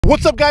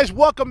What's up, guys?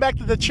 Welcome back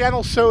to the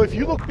channel. So if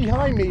you look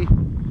behind me,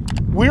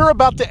 we're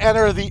about to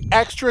enter the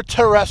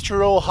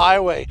extraterrestrial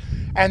highway,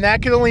 and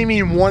that can only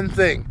mean one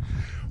thing.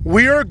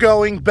 We are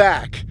going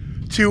back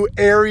to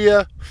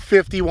Area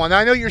 51.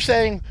 I know you're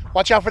saying,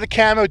 watch out for the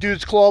camo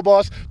dudes,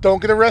 ClawBoss.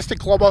 Don't get arrested,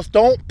 ClawBoss.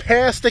 Don't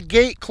pass the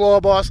gate,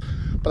 ClawBoss.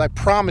 But I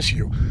promise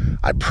you,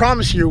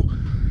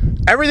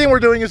 everything we're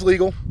doing is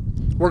legal.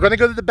 We're going to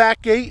go to the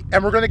back gate,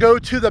 and we're going to go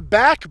to the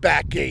back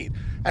gate,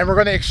 and we're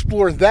going to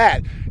explore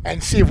that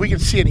and see if we can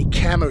see any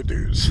camo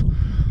dudes.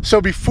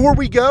 So before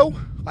we go,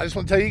 I just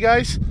want to tell you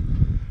guys,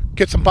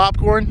 get some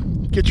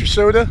popcorn, get your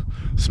soda,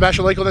 smash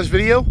a like on this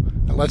video,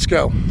 and let's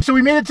go. So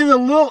we made it to the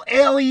little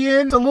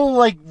alien, the little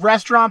like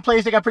restaurant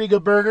place. They got pretty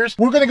good burgers.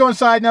 We're gonna go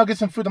inside now, get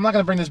some food. I'm not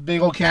gonna bring this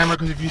big old camera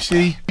because if you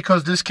see,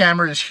 because this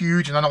camera is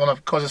huge and I don't want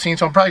to cause a scene,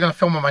 so I'm probably gonna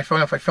film on my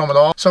phone if I film at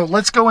all. So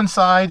let's go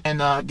inside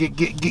and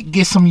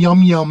get some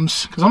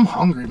yum-yums because I'm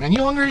hungry, man.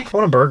 You hungry? I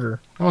want a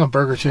burger. I want a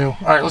burger too.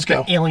 All right, let's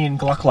go. Alien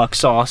gluck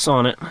sauce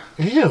on it.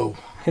 Ew.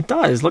 It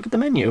does. Look at the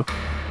menu.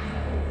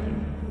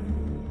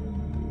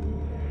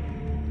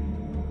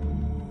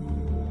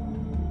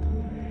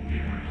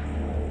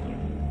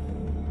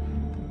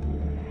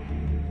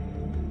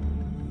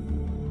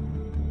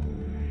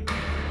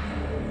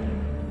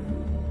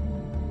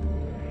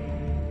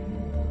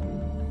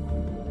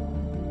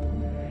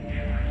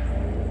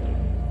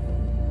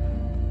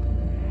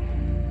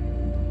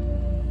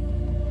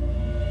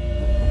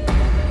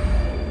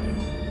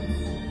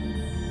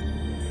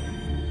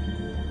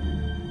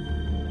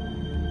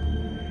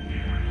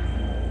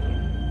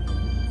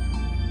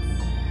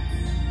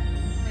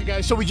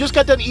 Guys, so we just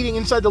got done eating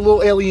inside the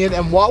little alien,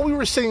 and while we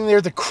were sitting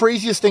there, the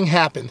craziest thing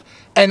happened,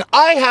 and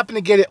I happened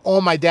to get it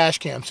on my dash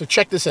cam. So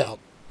check this out.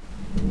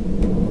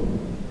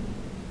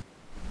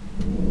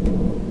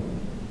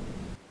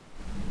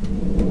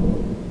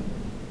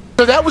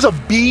 So that was a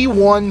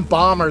B-1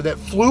 bomber that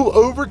flew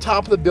over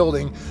top of the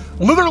building.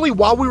 Literally,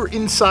 while we were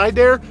inside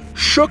there,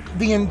 shook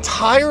the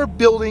entire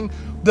building.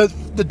 The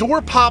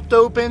door popped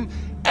open,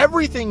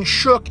 everything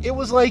shook. It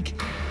was like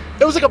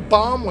a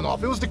bomb went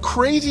off. It was the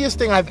craziest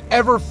thing I've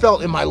ever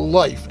felt in my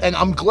life. And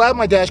I'm glad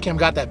my dash cam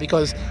got that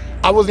because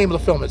I wasn't able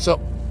to film it. So,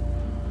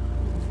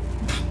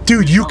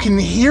 dude, you can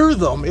hear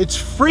them. It's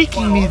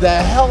freaking me the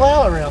hell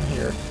out around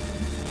here.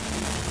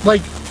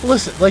 Like,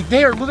 listen, like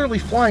they are literally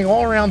flying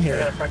all around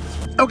here.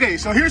 Okay,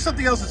 so here's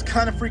something else that's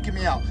kind of freaking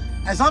me out.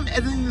 As I'm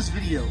editing this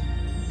video,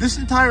 this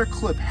entire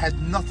clip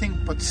had nothing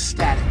but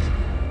static.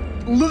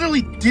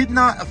 Literally did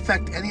not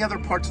affect any other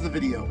parts of the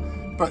video.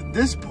 But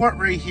this part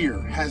right here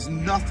has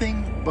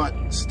nothing but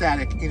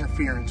static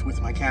interference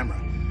with my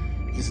camera.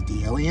 Is it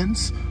the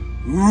aliens?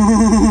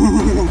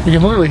 Ooh. You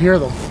can literally hear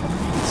them.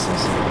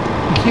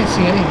 You can't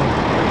see anything.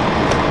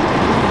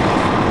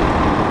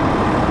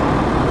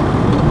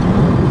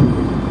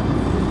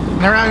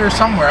 They're out here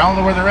somewhere. I don't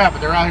know where they're at,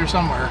 but they're out here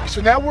somewhere. So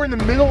now we're in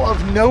the middle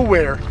of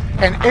nowhere,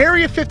 and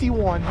Area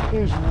 51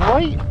 is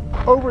right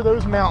over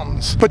those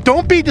mountains. But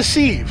don't be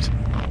deceived.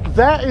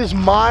 That is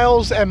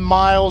miles and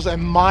miles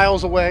and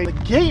miles away. The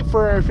gate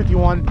for Area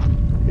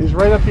 51 is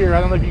right up here.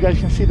 I don't know if you guys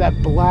can see that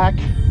black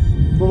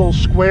little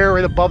square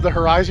right above the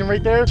horizon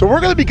right there. So we're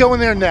gonna be going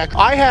there next.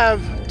 I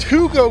have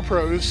 2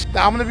 GoPros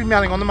that I'm gonna be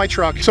mounting onto my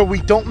truck so we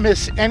don't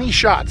miss any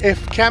shots.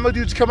 If camo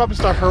dudes come up and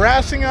start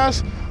harassing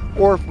us,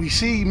 or if we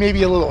see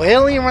maybe a little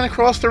alien run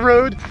across the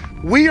road,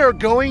 we are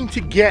going to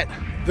get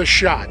the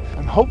shot.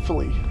 And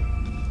hopefully,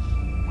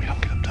 we don't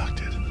get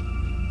abducted.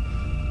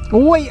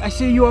 Oh wait, I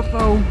see a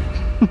UFO.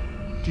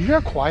 Do you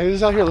hear how quiet it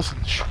is out here?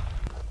 Listen. Shh.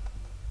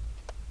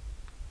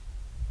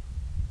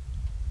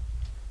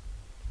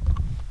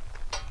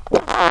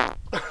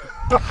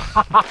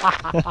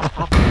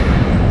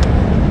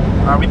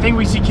 We think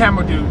we see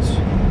camo dudes.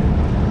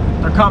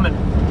 They're coming.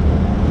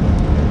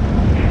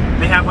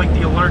 They have like the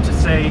alerts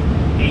that say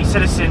a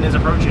citizen is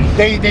approaching.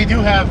 They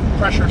do have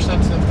pressure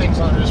sensitive things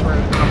on this road.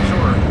 I'm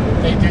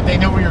sure. They do. They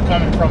know where you're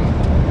coming from.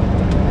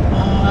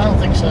 I don't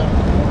think so.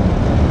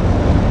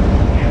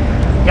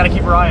 You gotta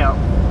keep your eye out.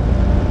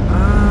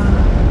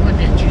 Might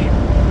be a Jeep.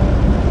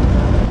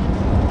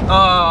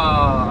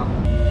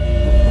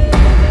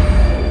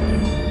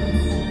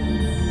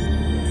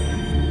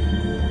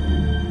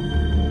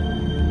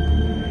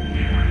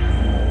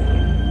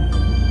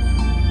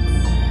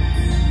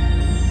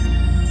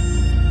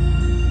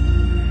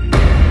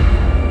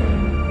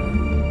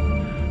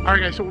 All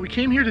right, guys, so what we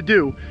came here to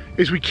do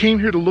is we came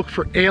here to look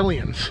for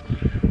aliens.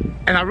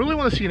 And I really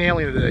want to see an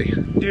alien today.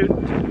 Dude,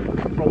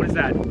 bro, what is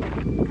that?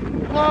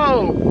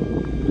 Whoa!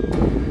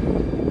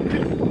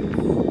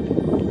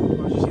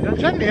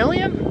 Is that an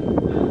alien?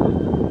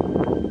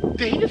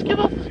 Did he just give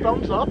us a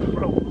thumbs up?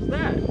 Bro, what was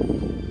that?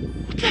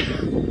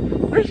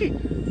 Where's he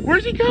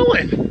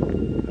going?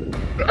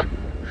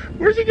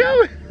 Where's he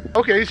going?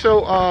 Okay,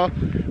 so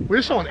we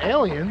just saw an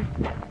alien.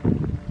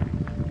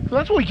 So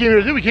that's what we came here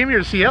to do. We came here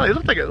to see aliens. It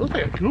looked like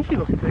a goofy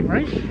looking thing,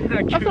 right?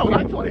 That's not what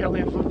I thought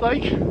aliens looked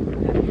like.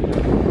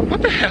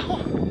 What the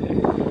hell?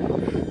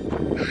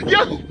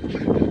 Yo!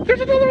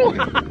 There's another one!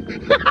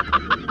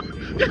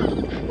 Yo,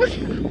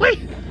 wait!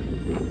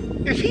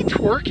 Is he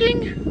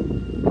twerking?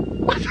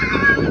 What?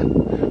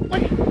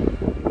 Wait,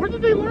 where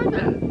did they learn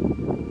that?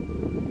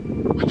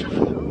 What the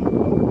fuck?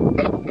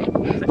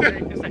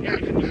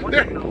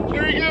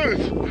 There he goes.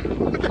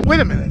 Wait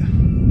a minute.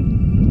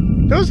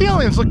 Those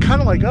aliens look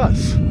kind of like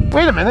us.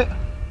 Wait a minute.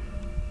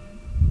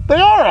 They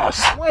are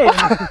us. Wait a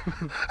minute.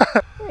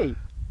 Hey,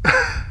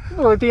 you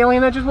look like the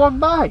alien that just walked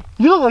by.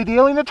 You look like the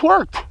alien that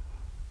twerked.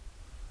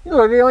 You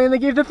look like the alien that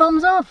gave the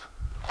thumbs up.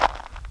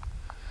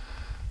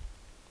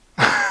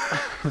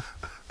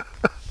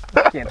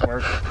 I can't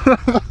twerk.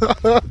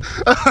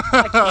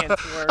 I can't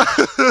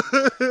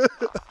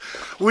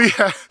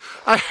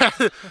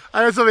twerk.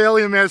 I had some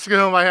alien masks at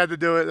home. I had to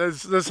do it.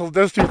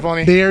 That's too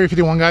funny. The Area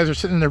 51 guys are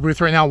sitting in their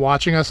booth right now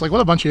watching us. Like,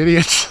 what a bunch of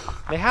idiots.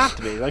 They have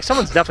to be. Like,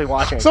 someone's definitely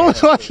watching.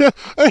 Someone's watching.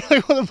 Like,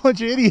 what a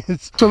bunch of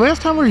idiots. So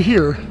last time we were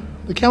here,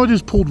 the camera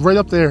just pulled right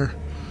up there,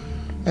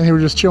 and they were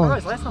just chilling.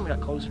 Last time we got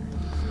closer.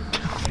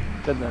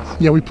 Goodness.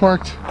 Yeah, we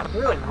parked.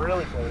 Really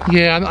close.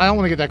 Yeah, I don't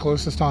want to get that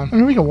close this time. I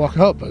mean, we can walk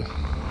up, but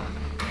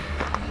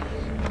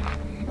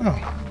oh,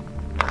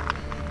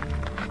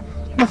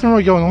 nothing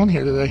really going on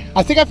here today.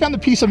 I think I found the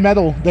piece of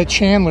metal that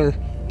Chandler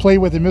played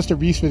with in Mr.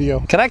 Beast video.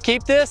 Can I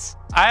keep this?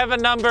 I have a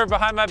number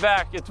behind my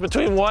back. It's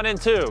between 1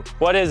 and 2.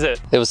 What is it?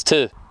 It was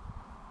 2.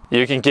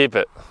 You can keep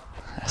it.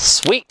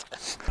 Sweet.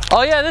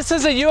 Oh yeah, this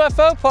is a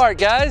UFO part,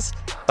 guys.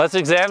 Let's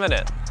examine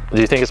it. Do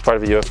you think it's part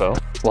of a UFO?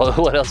 Well,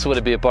 what else would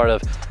it be a part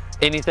of?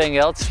 Anything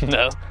else?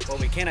 No. Well,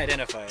 we can't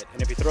identify it,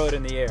 and if you throw it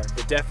in the air,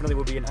 it definitely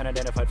will be an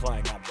unidentified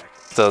flying object.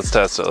 So let's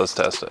test it. Let's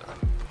test it.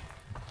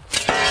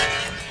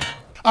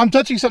 I'm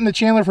touching something that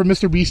Chandler from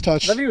Mr. Beast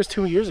touched. That video was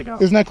 2 years ago.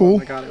 Isn't that cool? Oh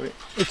my God, wait.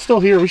 It's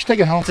still here. We should take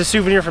it home. It's a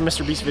souvenir from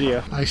Mr. Beast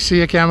video. I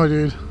see a camo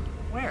dude.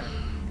 Where?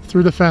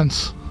 Through the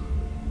fence.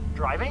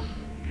 Driving?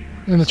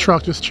 In the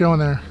truck, just chilling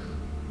there.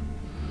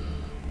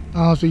 I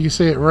don't know if you can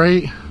see it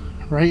right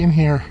in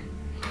here.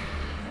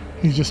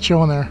 He's just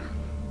chilling there.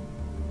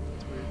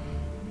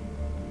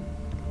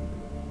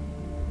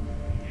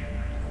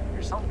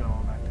 There's something going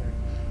on back there.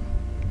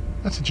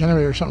 That's a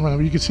generator or something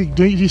running. You can see.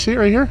 Do you see it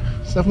right here?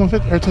 It's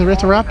F-150. It's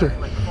a Raptor.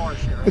 Like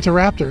forest shit, right? It's a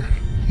Raptor.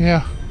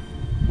 Yeah.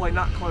 Like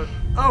not close.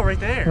 Oh, right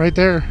there. Right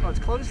there. Oh, it's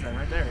closed then.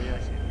 Right there. Yeah, I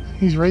see it.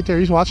 He's right there.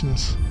 He's watching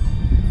this.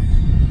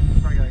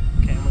 Probably got a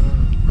camera.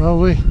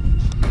 Probably.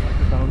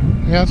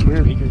 Microphone. Yeah, that's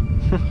weird. Speaker.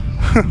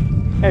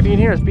 Hey, if you can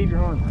hear us, beep your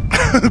horn.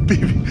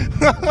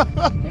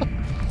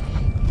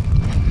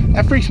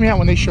 That freaks me out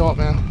when they show up,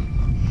 man.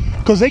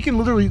 Because they can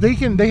literally, they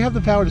have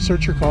the power to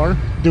search your car,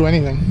 do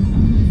anything.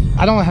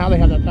 I don't know how they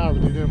have that power,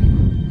 but they do.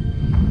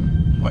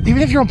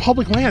 Even if you're on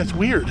public land, it's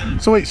weird.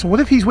 So wait, so what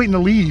if he's waiting to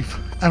leave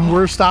and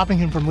we're stopping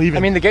him from leaving?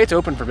 I mean, the gate's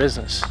open for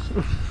business.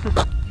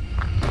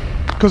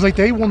 Because like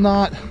they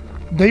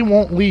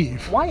won't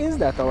leave. Why is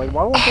that though? Like,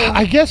 why won't they?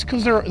 I guess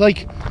because they're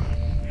like,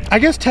 I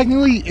guess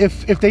technically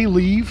if they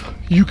leave,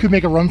 you could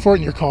make a run for it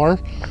in your car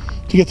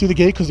to get through the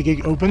gate because the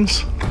gate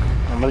opens.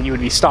 You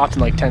would be stopped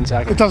in like 10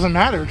 seconds. It doesn't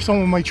matter.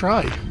 Someone might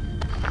try.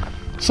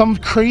 Some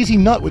crazy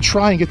nut would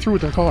try and get through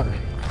with their car.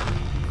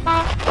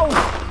 Oh,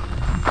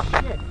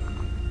 shit.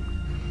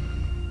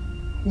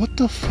 What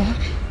the fuck?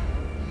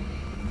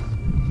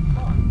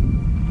 Oh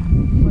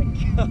my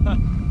God.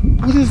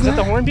 What is that? Is that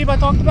the horn beep I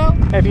talked about?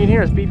 Hey, if you can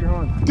hear us, beep your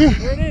horn. Dude.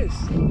 There it is.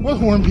 What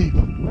horn beep?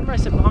 Remember I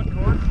said honk your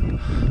horn?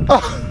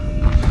 Oh.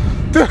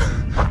 Dude,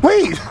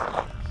 wait.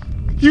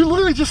 You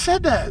literally just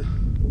said that.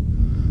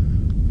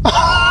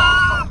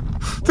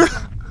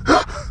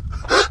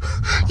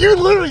 You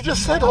literally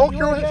just said honk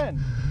your horn.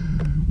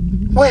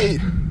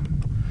 Wait.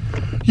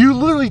 You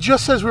literally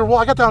just said we were.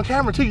 I got that on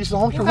camera too. You said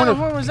honk your horn. What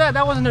horn was that?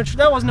 That wasn't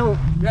no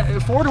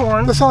Ford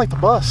horn. That sounded like the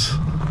bus.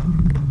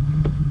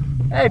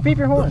 Hey, beep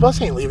your horn. The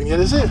bus ain't leaving yet,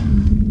 is it?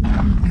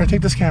 Here,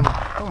 take this camera.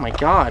 Oh my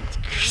God.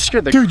 You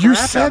scared the Dude, you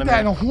crap out said of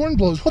that me. and a horn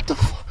blows. What the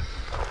fuck?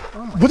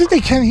 What did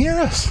they can't hear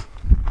us?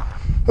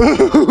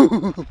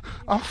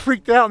 I'm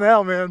freaked out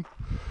now, man.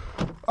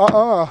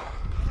 No.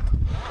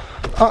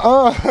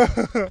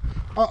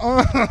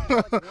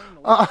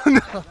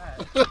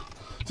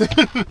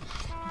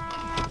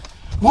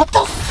 What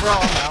the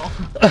fuck?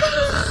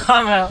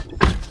 I'm out.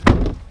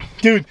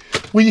 Dude,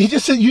 you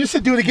just said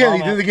do it again.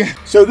 You did it again.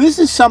 So this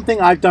is something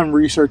I've done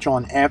research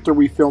on after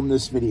we filmed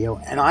this video,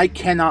 and I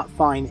cannot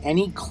find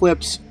any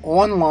clips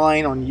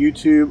online, on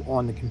YouTube,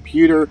 on the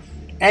computer,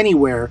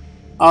 anywhere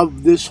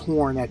of this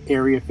horn at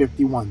Area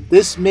 51.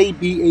 This may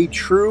be a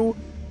true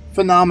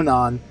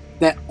phenomenon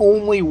that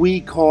only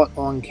we caught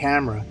on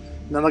camera.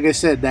 Now, like I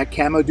said, that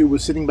camo dude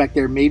was sitting back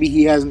there. Maybe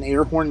he has an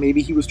air horn.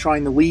 Maybe he was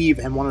trying to leave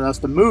and wanted us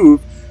to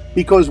move,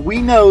 because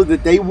we know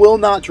that they will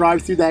not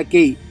drive through that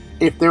gate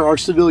if there are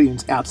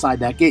civilians outside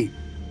that gate.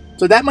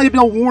 So that might have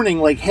been a warning,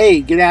 like,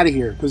 hey, get out of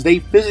here, because they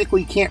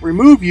physically can't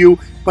remove you,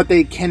 but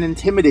they can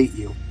intimidate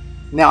you.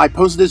 Now, I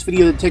posted this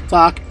video to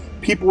TikTok.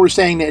 People were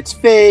saying that it's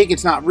fake,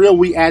 it's not real.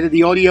 We added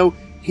the audio.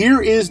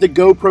 Here is the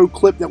GoPro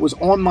clip that was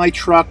on my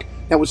truck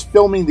that was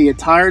filming the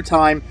entire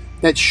time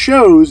that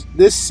shows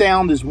this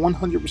sound is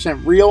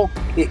 100% real.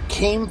 It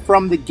came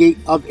from the gate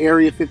of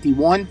Area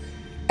 51,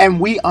 and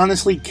we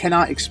honestly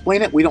cannot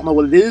explain it. We don't know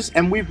what it is,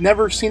 and we've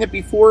never seen it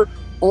before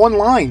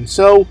online.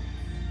 So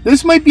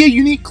this might be a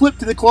unique clip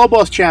to the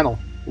ClawBoss channel.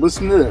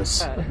 Listen to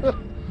this.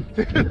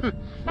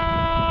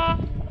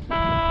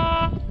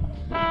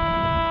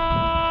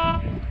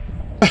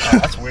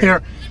 That's weird.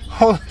 Here,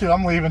 hold, dude,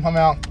 I'm leaving. I'm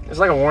out. It's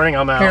like a warning.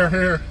 I'm out.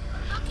 Here.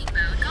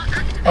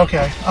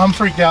 Okay, I'm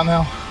freaked out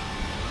now.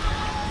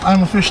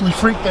 I'm officially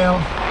freaked out.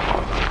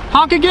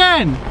 Honk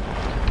again.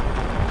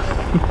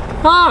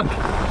 Honk.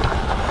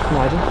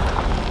 Imagine.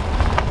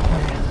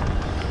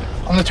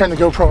 I'm gonna turn the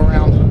GoPro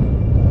around.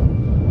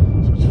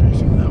 So it's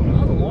facing them.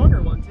 Oh, the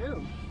longer one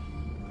too.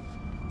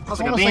 It's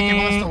almost like he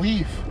wants to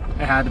leave.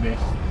 It had to be. Like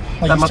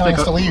That he's must telling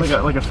be us to leave.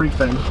 like a freak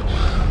thing.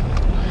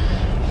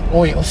 Oh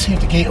wait, let's see if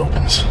the gate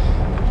opens.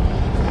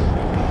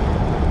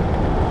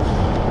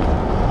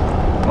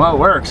 Well, it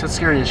works. That's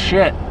scary as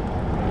shit.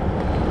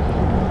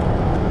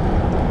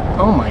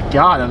 Oh my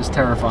god, that was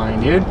terrifying,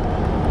 dude.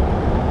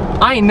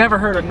 I ain't never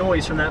heard a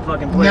noise from that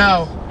fucking place.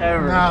 No.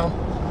 Ever. No.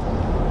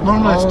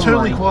 Normally it's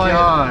totally quiet.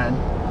 God.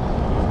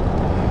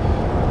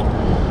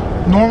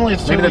 Normally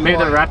it's totally Maybe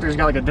the quiet. Raptor's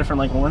got like a different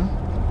like one.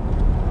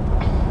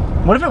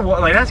 What if it was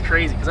like that's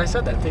crazy? Because I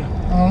said that too.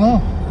 I don't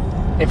know.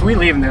 If we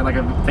leave and there like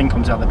a thing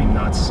comes out, that'd be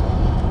nuts.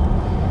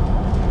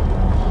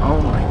 Oh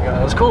my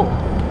god, that's cool.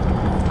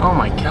 Oh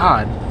my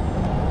god.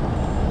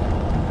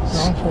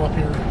 I'll pull up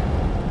here.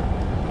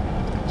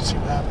 See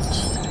what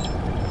happens.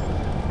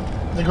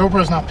 The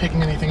GoPro's not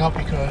picking anything up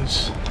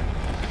because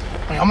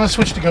I'm gonna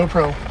switch the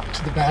GoPro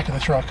to the back of the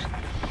truck.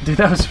 Dude,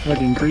 that was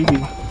fucking creepy.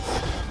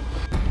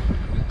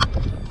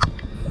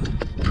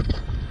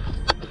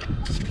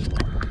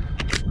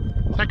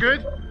 Is that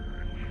good?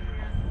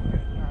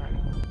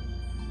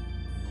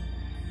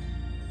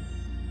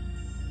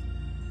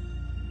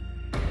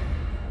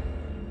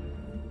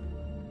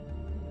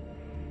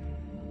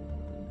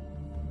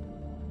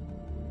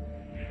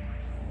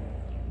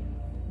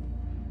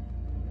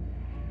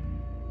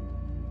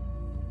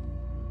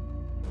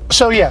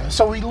 So yeah,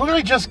 so we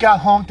literally just got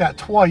honked at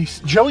twice.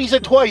 Joey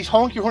said twice,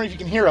 honk your horn if you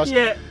can hear us.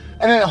 Yeah.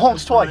 And then it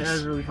honks twice. That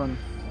was really funny.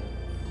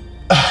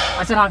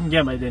 I said honk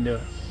again, but I didn't do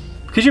it.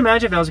 Could you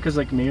imagine if that was because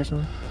like me or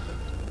something?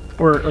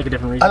 Or like a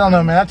different reason? I don't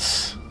know, man.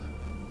 That's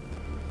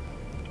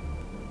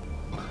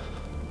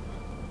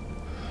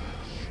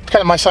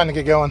kind of my sign to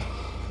get going.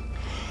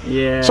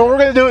 Yeah. So what we're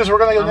gonna do is we're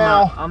gonna go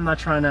now. I'm not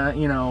trying to,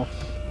 you know.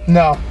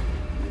 No.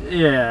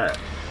 Yeah.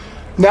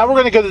 Now we're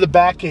gonna go to the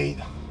back gate.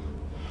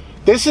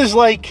 This is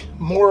like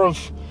more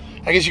of,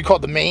 I guess you call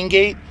it the main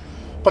gate,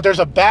 but there's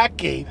a back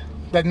gate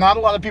that not a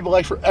lot of people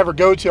ever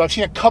go to. I've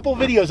seen a couple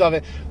videos of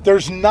it.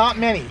 There's not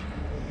many.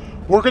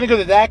 We're gonna go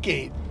to that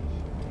gate.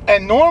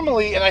 And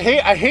normally, and I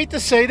hate to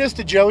say this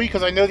to Joey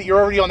because I know that you're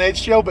already on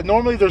edge, Joe, but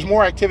normally there's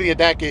more activity at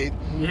that gate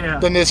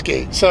than this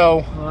gate. So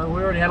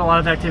we already had a lot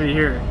of activity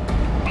here.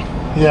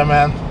 yeah,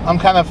 man, I'm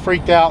kind of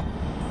freaked out.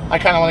 I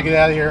kind of want to get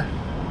out of here.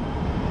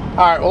 All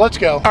right, well, let's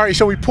go. All right,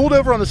 so we pulled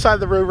over on the side of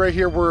the road right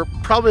here. We're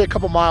probably a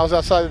couple miles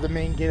outside of the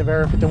main gate of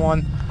Area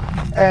 51.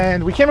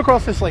 And we came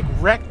across this like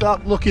wrecked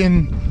up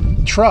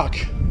looking truck.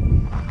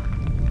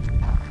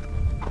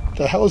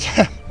 The hell is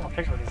that? I'll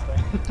picture this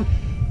thing.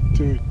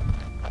 Dude.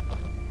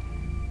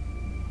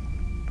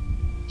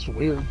 It's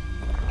weird.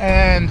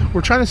 And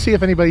we're trying to see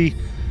if anybody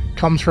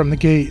comes from the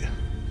gate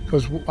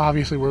because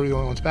obviously we're the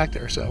only ones back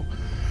there. So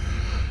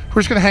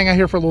we're just gonna hang out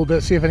here for a little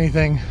bit, see if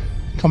anything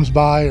comes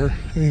by or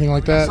anything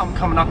like that. Something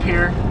coming up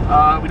here.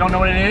 We don't know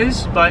what it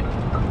is, but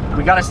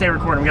we gotta stay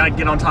recording. We gotta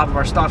get on top of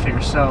our stuff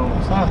here. So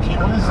It's not a key.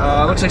 What is it?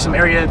 it looks like some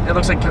area. It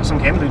looks like some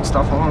camera dude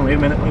stuff. Hold on, wait a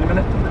minute.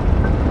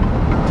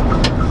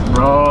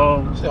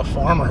 Bro, It's a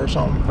farmer or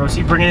something. is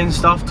he bringing in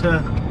stuff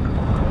to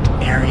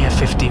Area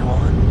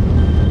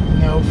 51?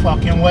 No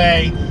fucking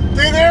way.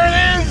 Dude, there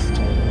it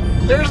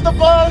is! There's the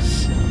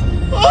bus!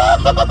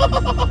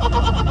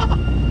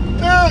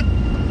 Dude!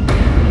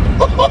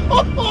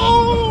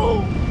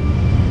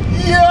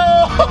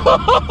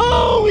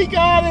 Yo! We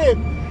got it!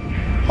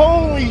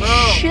 Holy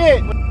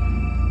shit!